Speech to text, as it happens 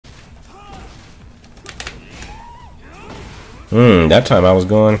That time I was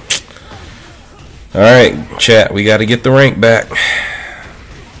going. Alright, chat, we gotta get the rank back.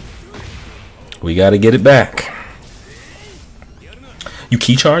 We gotta get it back. You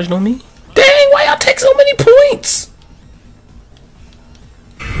key charged on me? Dang, why y'all take so many points?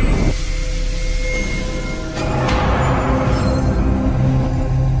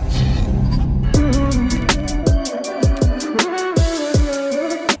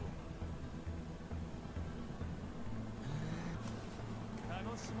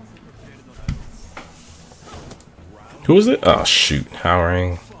 Who is it? Oh shoot,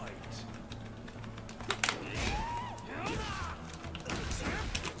 Howering.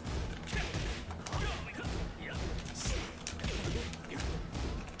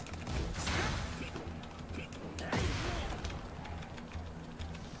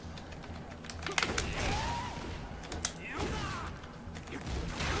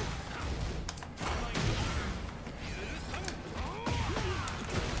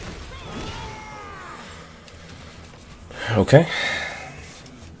 Okay.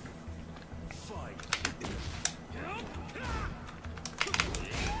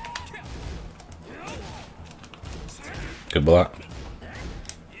 Good block.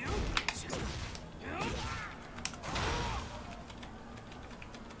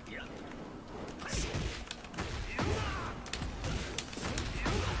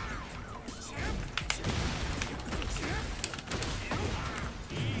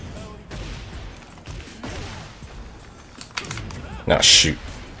 Now shoot.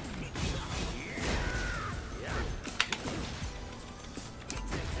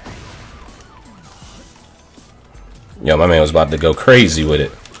 Yo, my man was about to go crazy with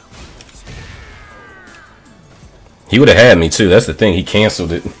it. He would have had me too. That's the thing. He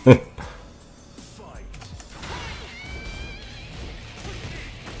canceled it.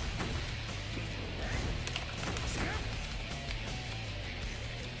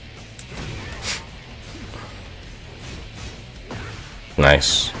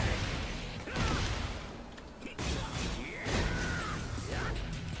 Nice.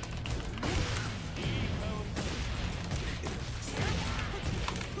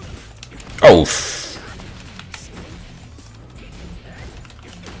 Oh.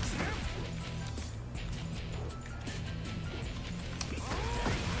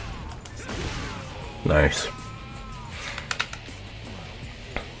 Nice.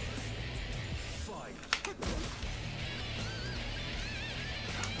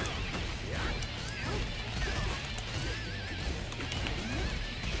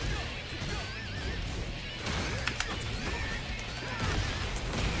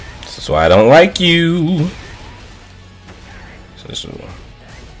 That's why I don't like you. So this one.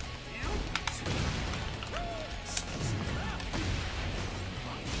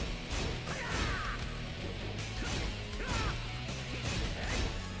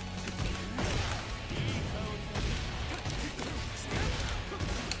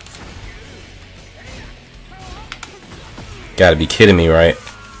 Gotta be kidding me, right?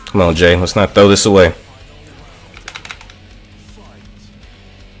 Come on, Jay. Let's not throw this away.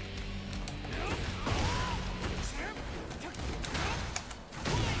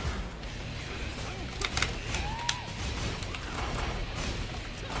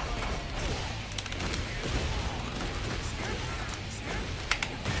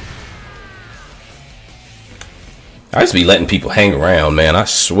 I just be letting people hang around, man. I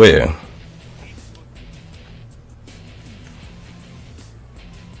swear.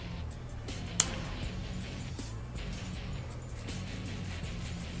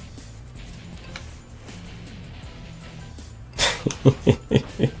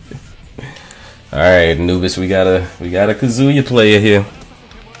 All right, Anubis, we got a Kazuya player here.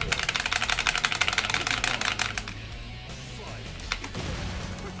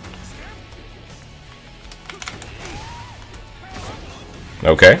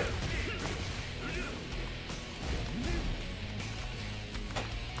 Okay.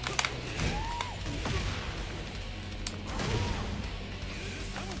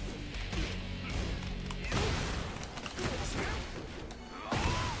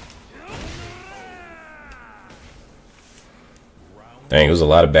 Dang, it was a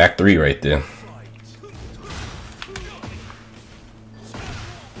lot of back three right there.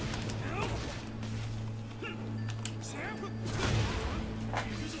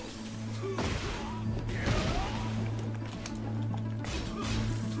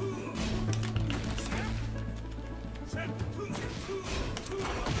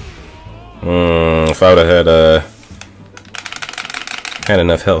 If I would have had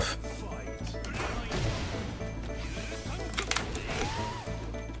enough health.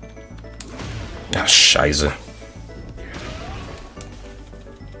 Ah, Scheiße.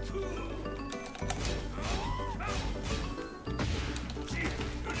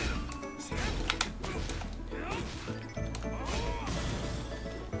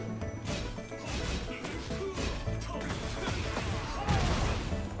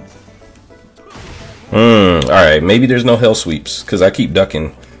 Alright, maybe there's no hell sweeps, because I keep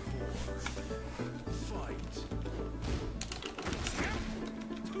ducking.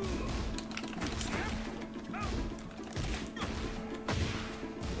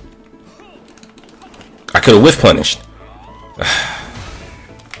 I could have whiff punished.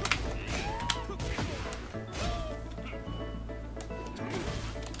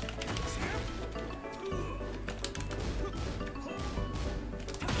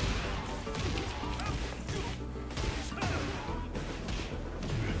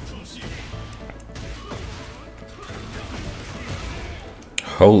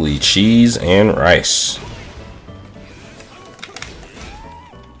 Holy cheese and rice.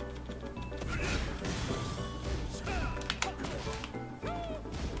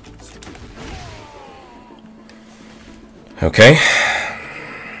 Okay.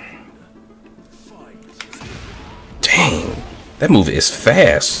 Dang, that move is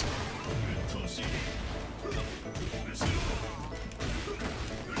fast.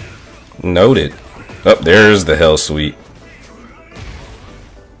 Noted. Oh, there's the hell sweep.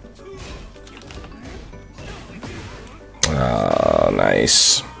 Oh,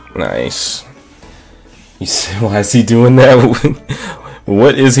 nice. Nice. You see, why is he doing that?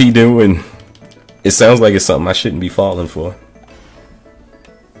 What is he doing? It sounds like it's something I shouldn't be falling for.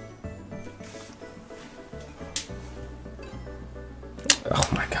 Oh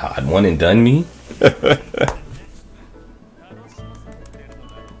my god, one and done me?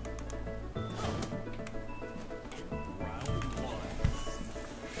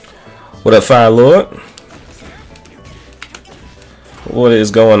 What up, Fire Lord? What is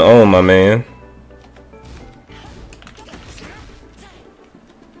going on, my man?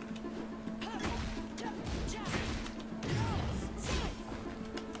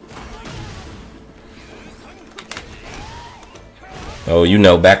 Oh, you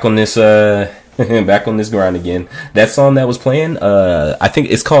know, back on this back on this grind again. That song that was playing, I think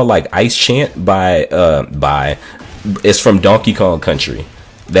it's called like Ice Chant by it's from Donkey Kong Country.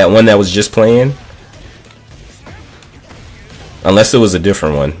 That one that was just playing. Unless it was a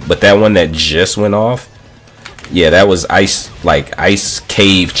different one, but that one that just went off, yeah, that was Ice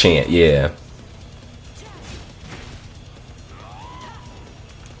Cave Chant, yeah.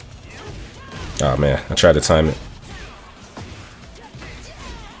 Oh man, I tried to time it.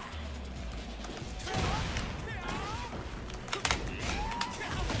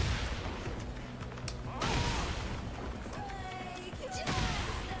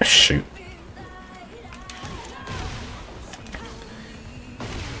 Shoot.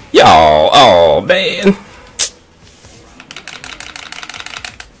 Yo, oh man.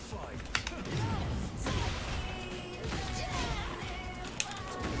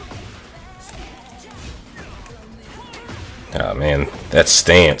 Oh man, that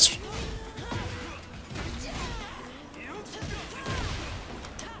stance.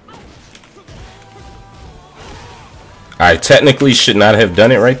 I technically should not have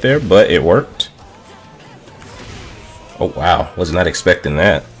done it right there, but it worked. Oh wow, was not expecting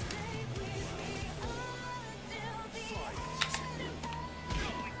that.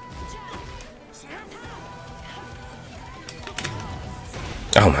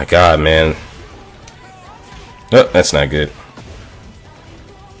 Oh my god, man. Oh, that's not good.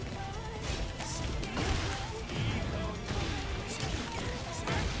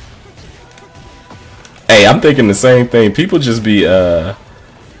 Hey, I'm thinking the same thing. People just be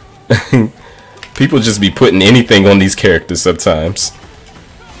people just be putting anything on these characters sometimes.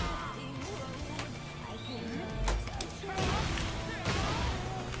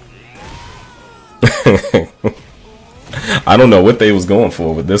 I don't know what they was going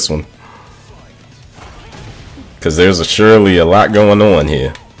for with this one, because there's surely a lot going on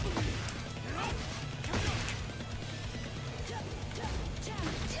here.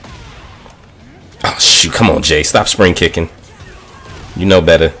 Oh shoot, come on Jay, stop spring kicking. You know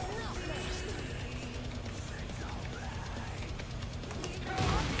better.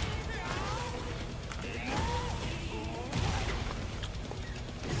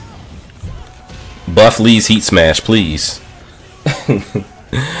 Buff Lee's Heat Smash, please.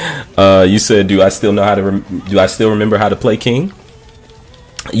 You said, do I still know how to? Do I still remember how to play King?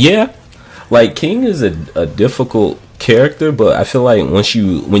 Yeah, like King is a difficult character, but I feel like when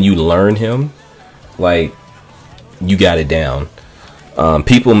you learn him, like you got it down.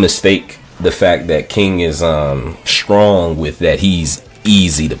 People mistake the fact that King is strong with that he's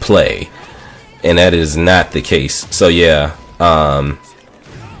easy to play, and that is not the case. So yeah,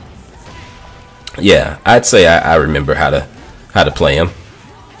 yeah, I'd say I remember how to play him.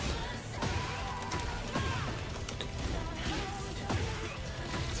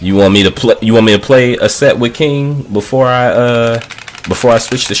 You want me to play? You want me to play a set with King before I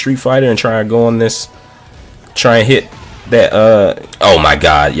switch to Street Fighter and try and go on this? Try and hit that. Oh my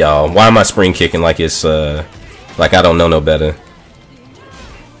God, y'all! Why am I spring kicking like it's like I don't know no better?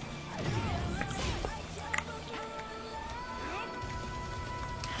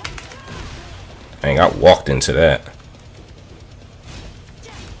 Dang, I walked into that.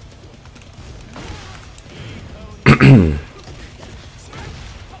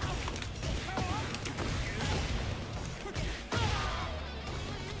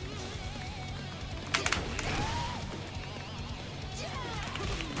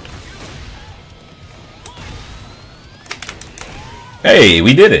 Hey,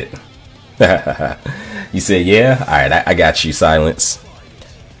 we did it. You said yeah? Alright, I got you, Silence.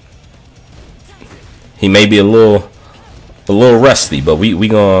 He may be a little rusty, but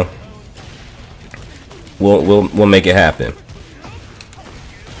we'll make it happen.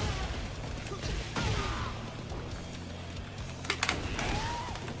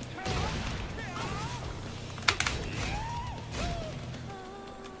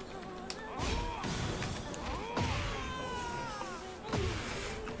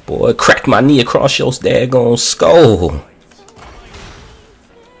 Boy, cracked my knee across your daggone skull.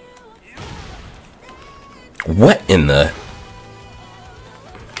 What in the...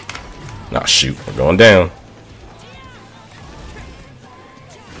 Nah, shoot. We're going down.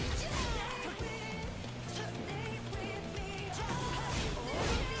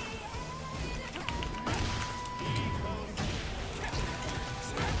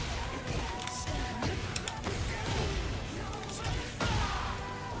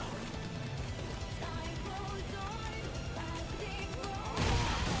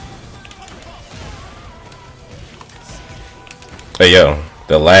 Hey, yo,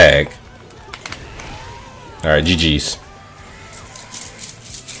 the lag. Alright, GG's.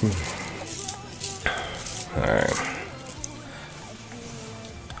 Alright.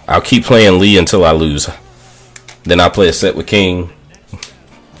 I'll keep playing Lee until I lose. Then I'll play a set with King.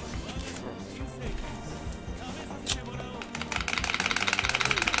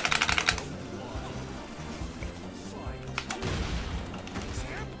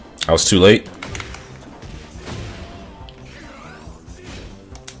 I was too late.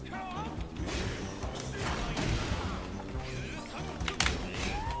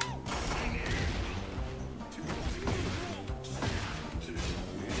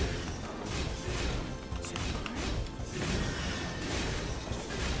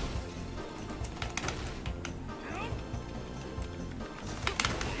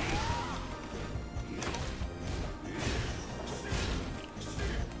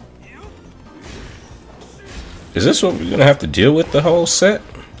 Is this what we're gonna have to deal with the whole set?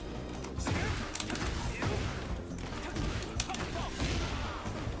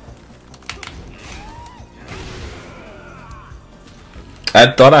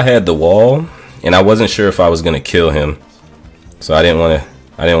 I thought I had the wall, and I wasn't sure if I was gonna kill him, so I didn't want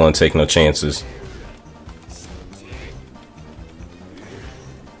to take no chances.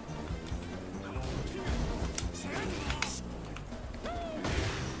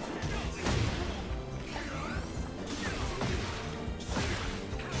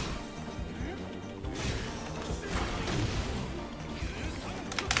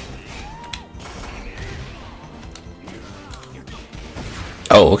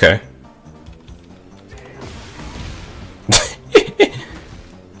 Oh, okay.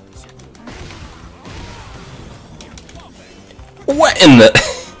 What in the...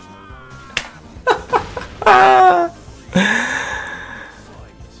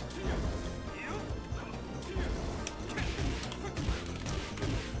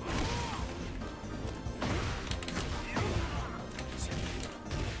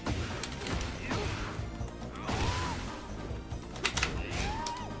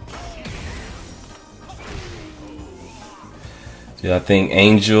 Do I think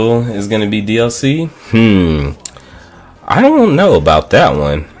Angel is going to be DLC? I don't know about that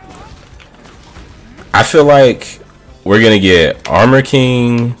one. I feel like we're going to get Armor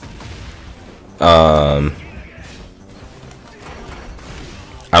King. I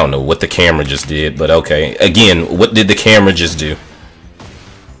don't know what the camera just did, but okay. Again, what did the camera just do?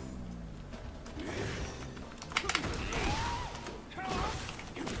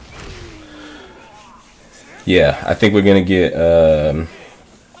 Yeah, I think we're gonna get.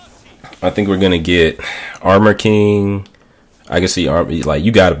 I think we're gonna get Armor King. I can see like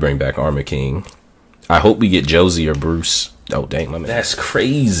you got to bring back Armor King. I hope we get Josie or Bruce. Oh dang, my man. That's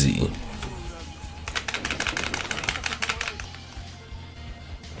crazy.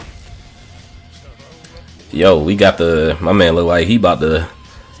 Yo, we got my man look like he about to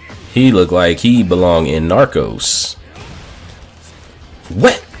He looked like he belonged in Narcos.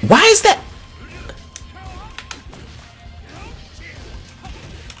 What? Why is that?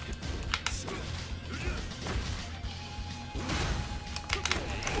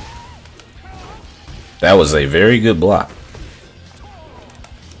 That was a very good block.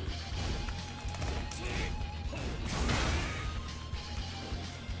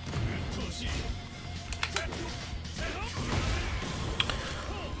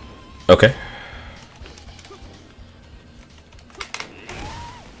 Okay.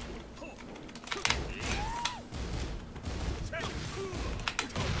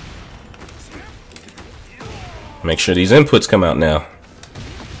 Make sure these inputs come out now.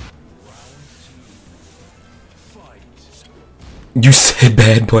 You said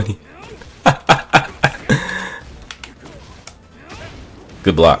Bad Bunny.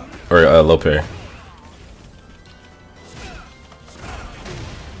 Good block. Or low parry.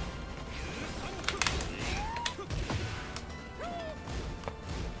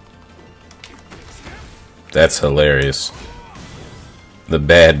 That's hilarious. The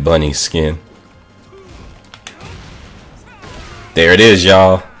Bad Bunny skin. There it is,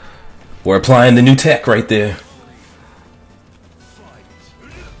 y'all. We're applying the new tech right there.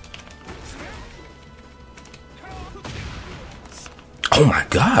 Oh my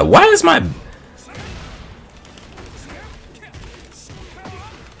god, why is my...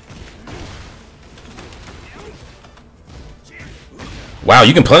 Wow,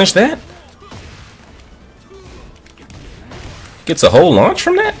 you can punish that? Gets a whole launch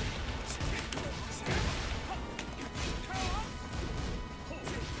from that?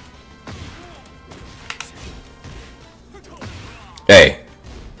 Hey.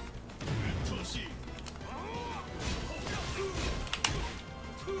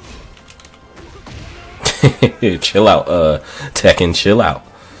 Chill out, Tekken, chill out.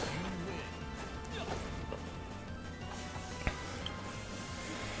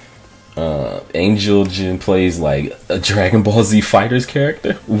 Angel Jin plays like a Dragon Ball Z Fighters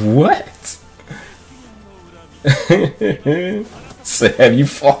character? What? So have you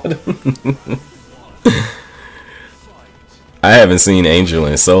fought him? I haven't seen Angel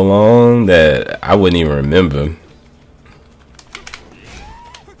in so long that I wouldn't even remember.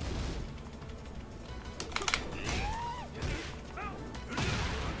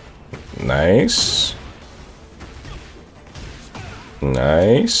 Nice.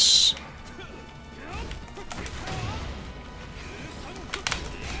 Nice.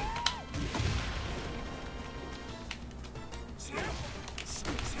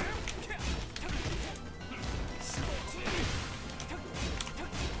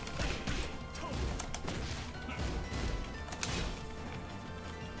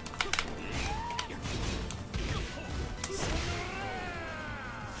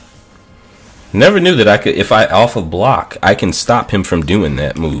 Never knew that I could, if I off a block, I can stop him from doing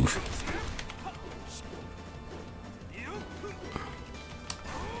that move.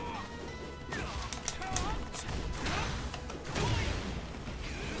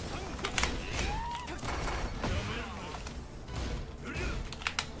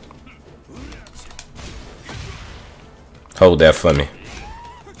 Hold that for me.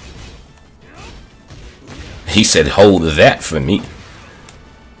 He said, hold that for me.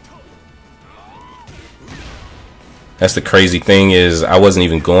 That's the crazy thing is I wasn't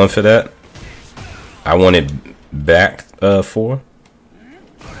even going for that. I wanted back 4.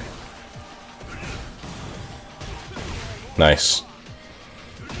 Nice.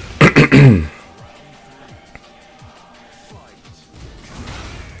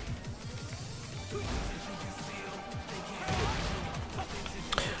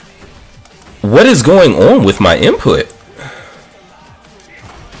 What is going on with my input?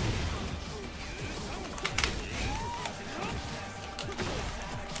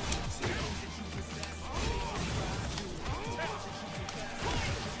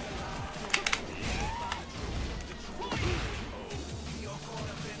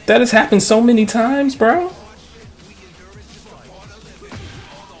 That has happened so many times, bro.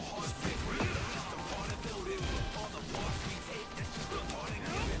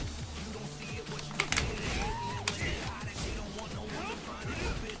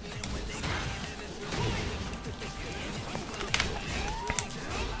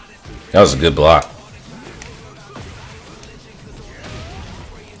 That was a good block.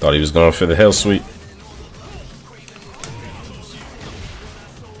 Thought he was going for the hell sweep.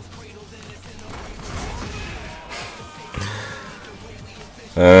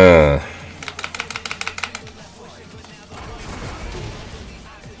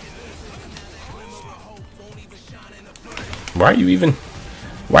 Why are you even...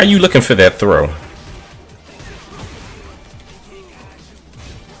 Why are you looking for that throw?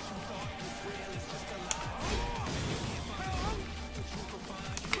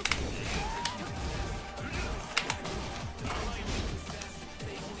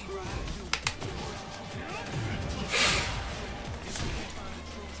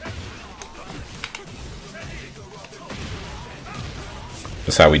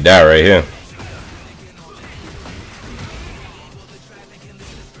 That's how we die right here.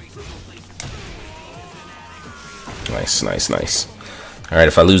 Nice, nice, nice. Alright,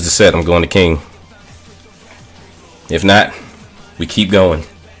 if I lose the set, I'm going to king. If not, we keep going.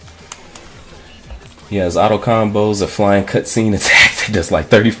 He has auto combos, a flying cutscene attack that does like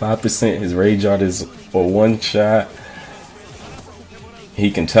 35%. His rage art is for one shot.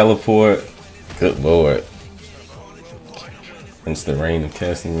 He can teleport. Good lord. It's the rain of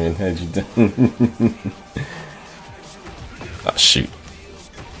casting man had you done. Oh shoot.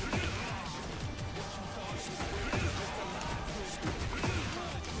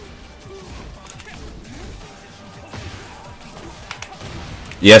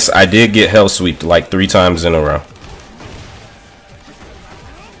 Yes, I did get hell sweeped like 3 times in a row.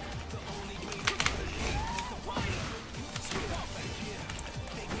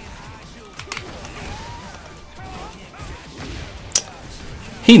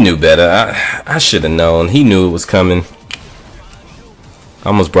 He knew better. I should have known. He knew it was coming. I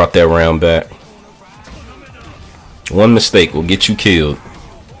almost brought that round back. One mistake will get you killed.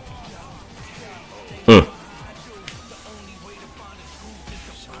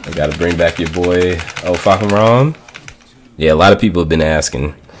 I gotta bring back your boy Ram. Yeah, a lot of people have been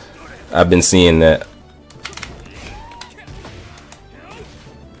asking. I've been seeing that.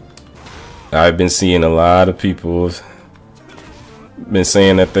 I've been seeing a lot of people been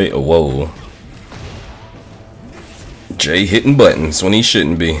saying that they whoa. Jay hitting buttons when he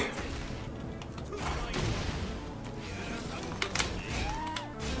shouldn't be.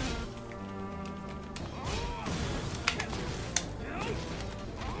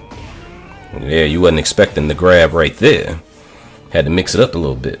 Yeah, you wasn't expecting the grab right there. Had to mix it up a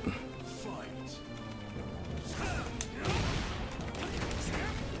little bit.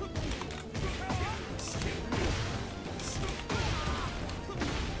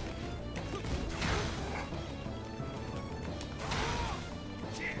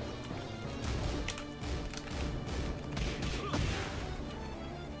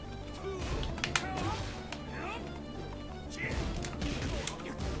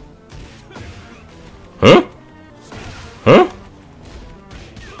 Huh? Huh?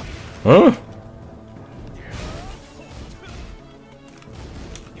 Huh?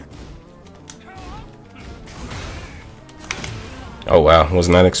 Oh wow, was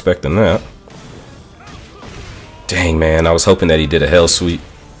not expecting that. Dang man, I was hoping that he did a hell sweep.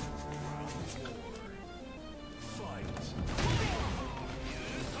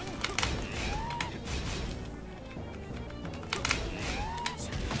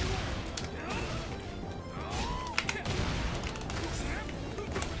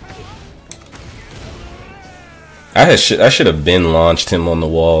 I should have been launched him on the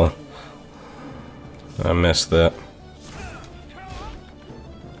wall. I messed that.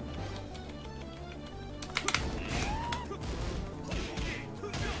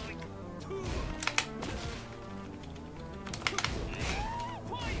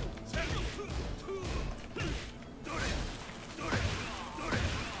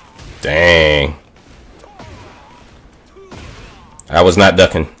 Dang. I was not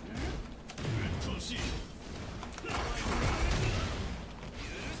ducking.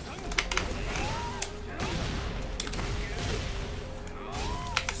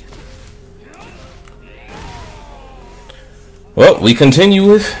 Well, we continue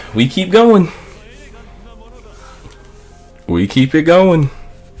with, we keep going. We keep it going.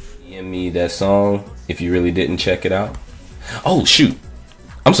 DM me that song if you really didn't check it out. Oh shoot.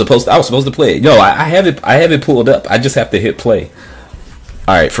 I was supposed to play it. Yo, I have it pulled up. I just have to hit play.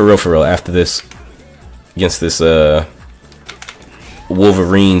 Alright, for real, after this against this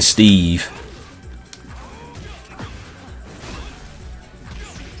Wolverine Steve.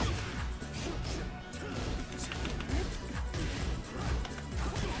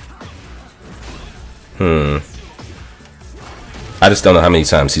 I just don't know how many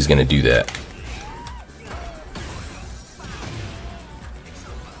times he's gonna do that.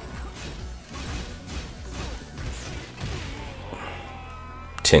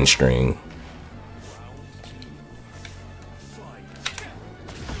 Ten string.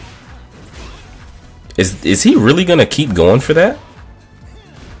 Is he really gonna keep going for that?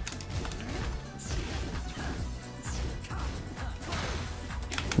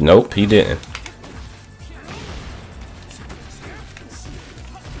 Nope, he didn't.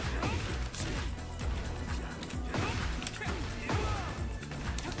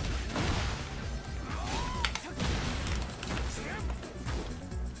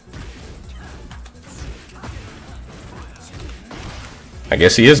 I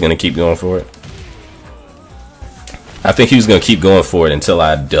guess he is going to keep going for it. I think he was going to keep going for it until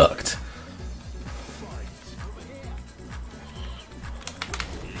I ducked.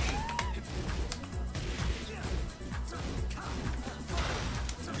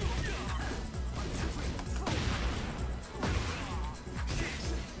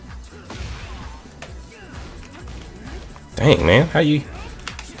 Dang, man. How you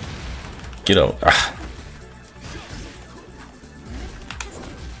get on? Ah.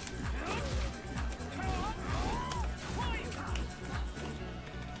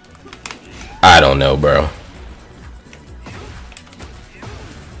 I don't know, bro.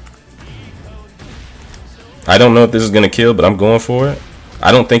 I don't know if this is gonna kill, but I'm going for it.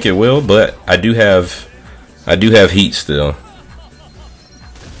 I don't think it will, but I do have heat still.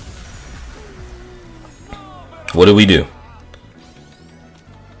 What do we do?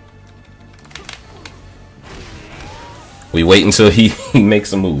 We wait until he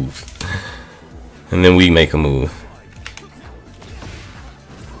makes a move, and then we make a move.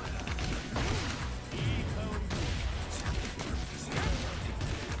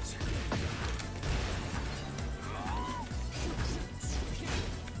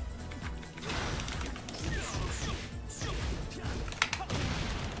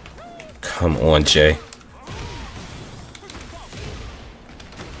 Come on, Jay.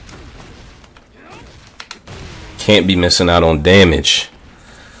 Can't be missing out on damage.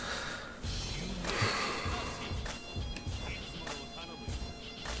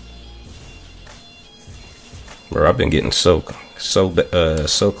 Bro, I've been getting so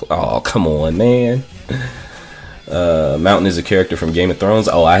oh, come on, man. Mountain is a character from Game of Thrones.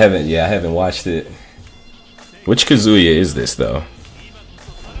 Oh, I haven't watched it. Which Kazuya is this though?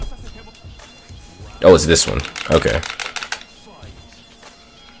 Oh, it's this one. Okay.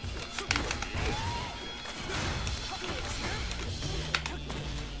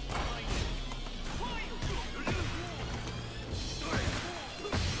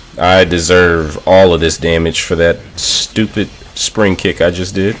 I deserve all of this damage for that stupid spring kick I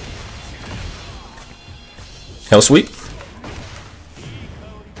just did. Hell sweep.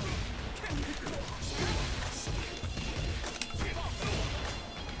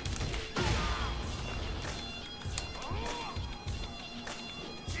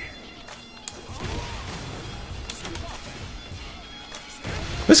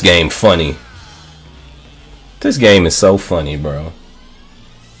 This game funny. This game is so funny, bro.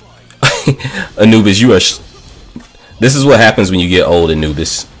 Anubis, you are. This is what happens when you get old,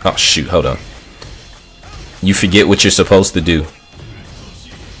 Anubis. Oh shoot, hold on. You forget what you're supposed to do.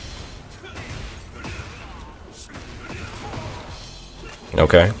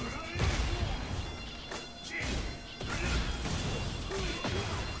 Okay.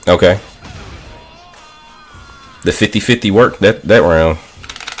 Okay. The 50-50 worked that round.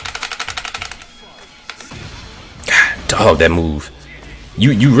 God, dog, that move.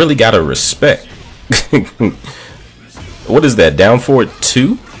 You really gotta respect. What is that? Down forward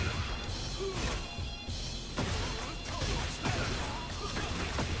 2?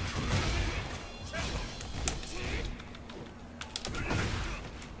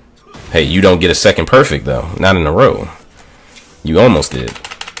 Hey, you don't get a second perfect though. Not in a row. You almost did.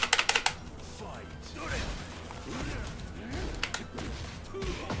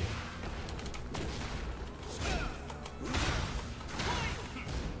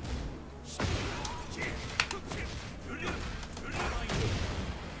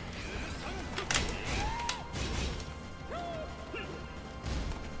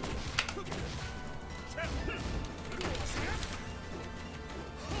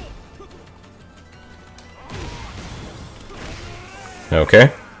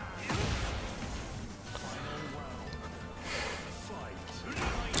 Okay.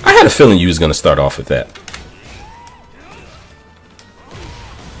 I had a feeling you was going to start off with that.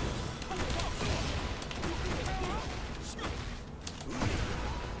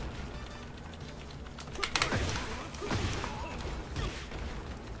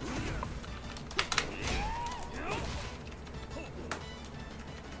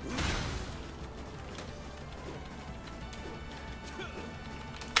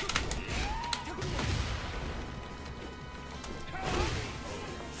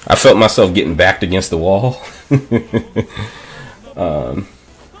 I felt myself getting backed against the wall.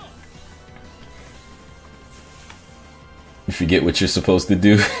 forget what you're supposed to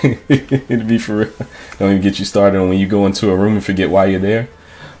do. It'd be for real. Don't even get you started on when you go into a room and forget why you're there.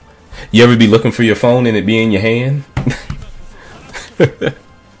 You ever be looking for your phone and it be in your hand?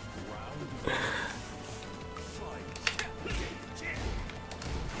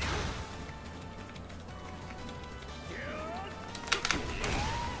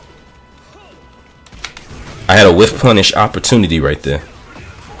 I had a whiff punish opportunity right there.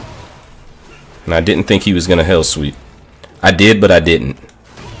 And I didn't think he was going to hell sweep. I did, but I didn't.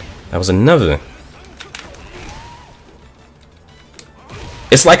 That was another.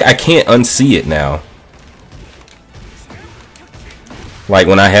 It's like I can't unsee it now. Like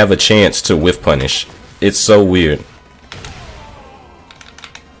when I have a chance to whiff punish. It's so weird.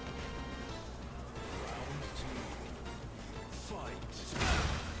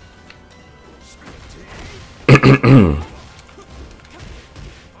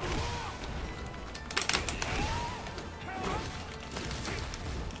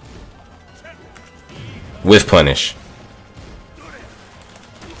 Whiff punish.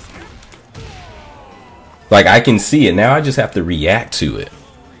 Like I can see it now, I just have to react to it.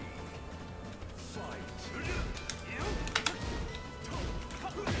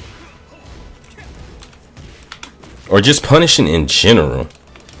 Or just punishing in general.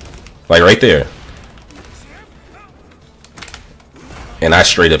 Like right there. And I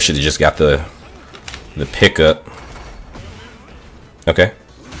straight up should have just got the pickup. Okay.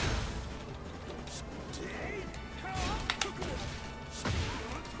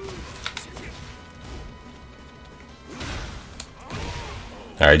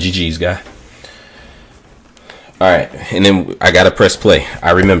 Alright, GG's, guy. Alright, and then I gotta press play.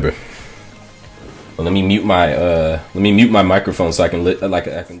 I remember. Well, let me mute my microphone so I can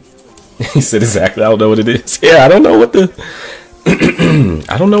he said exactly. I don't know what it is. Yeah, I don't know what the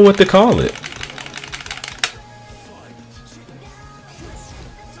I don't know what to call it.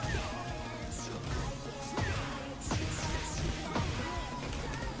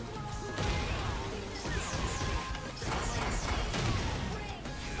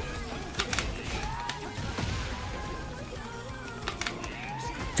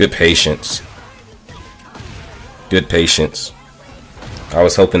 Good patience. Good patience. I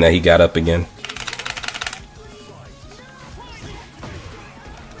was hoping that he got up again.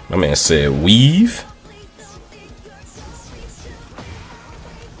 My man said weave.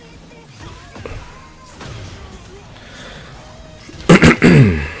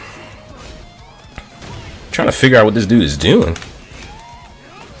 Trying to figure out what this dude is doing.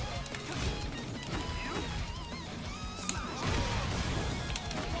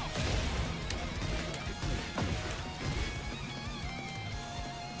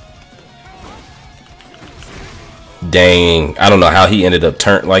 Dang, I don't know how he ended up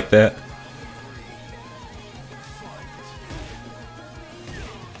turned like that.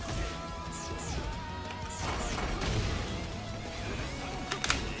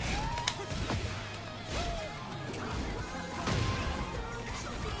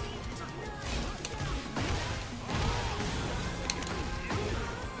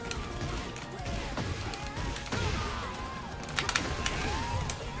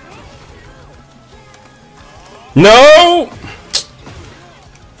 No!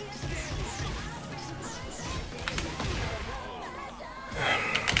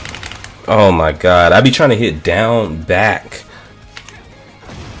 Oh my god, I be trying to hit down, back.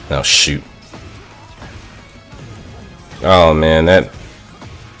 Oh shoot. Oh man,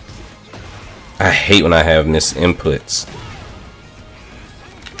 I hate when I have misinputs.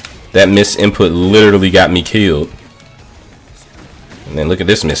 That misinput literally got me killed. And then look at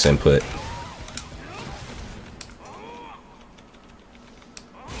this misinput.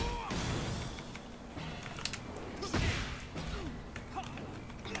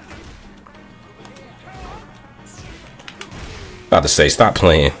 About to say, stop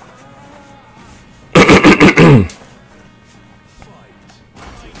playing.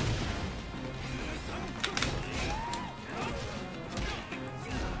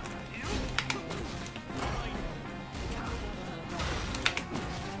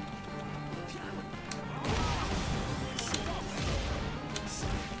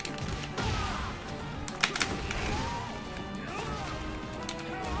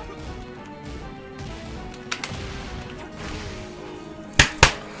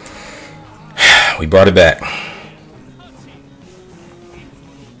 We brought it back.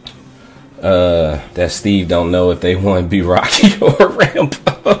 That Steve don't know if they want to be Rocky or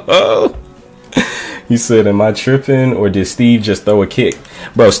Rambo. He said, am I tripping or did Steve just throw a kick?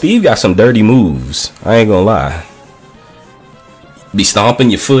 Bro, Steve got some dirty moves. I ain't gonna lie. Be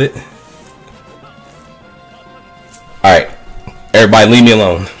stomping your foot. Alright, Everybody leave me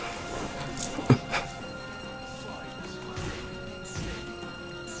alone.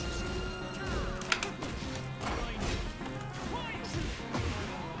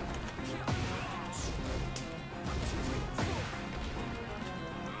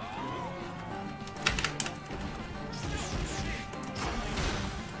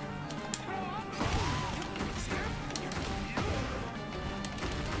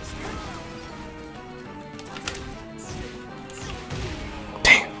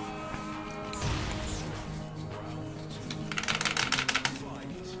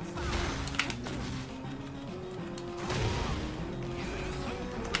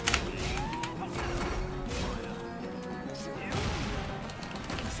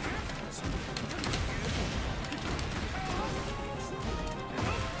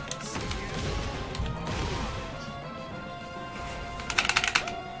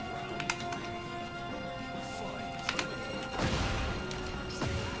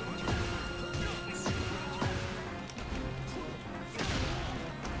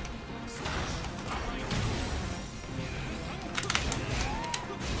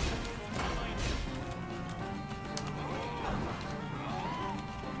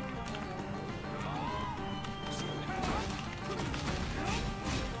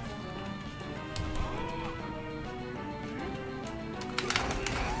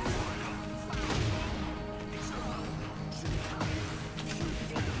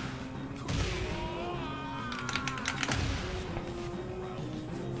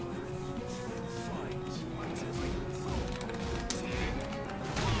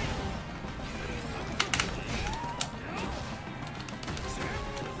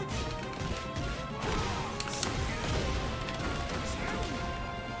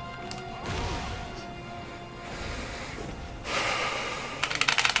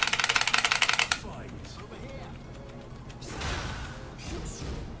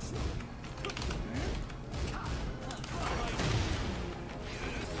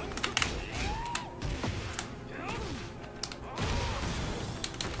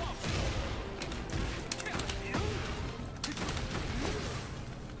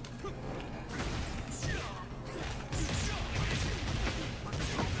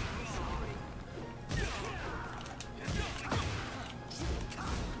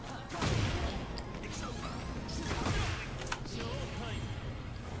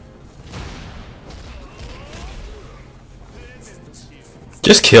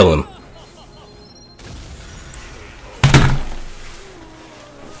 Just kill him.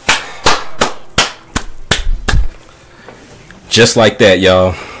 Just like that,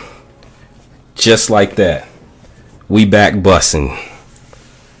 y'all. Just like that. We back bussin'.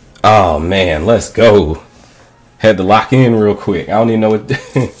 Oh man, let's go. Had to lock in real quick. I don't even know what.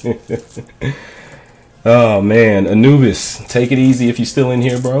 Oh man, Anubis, take it easy if you're still in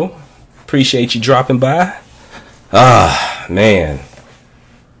here, bro. Appreciate you dropping by. Ah man.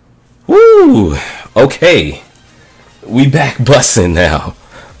 Woo! Okay. We back bussin' now.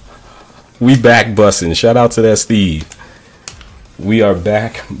 We back bussin'. Shout out to that Steve. We are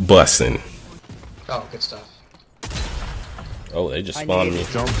back bussin'. Oh, good stuff. Oh, they just spawned me.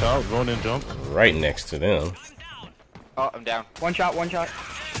 Jumped out, run and jump. Right next to them. Oh, I'm down. One shot, one shot.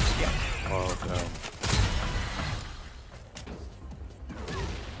 Yeah. Oh, damn.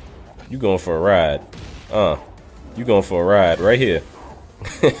 You going for a ride. You going for a ride right here.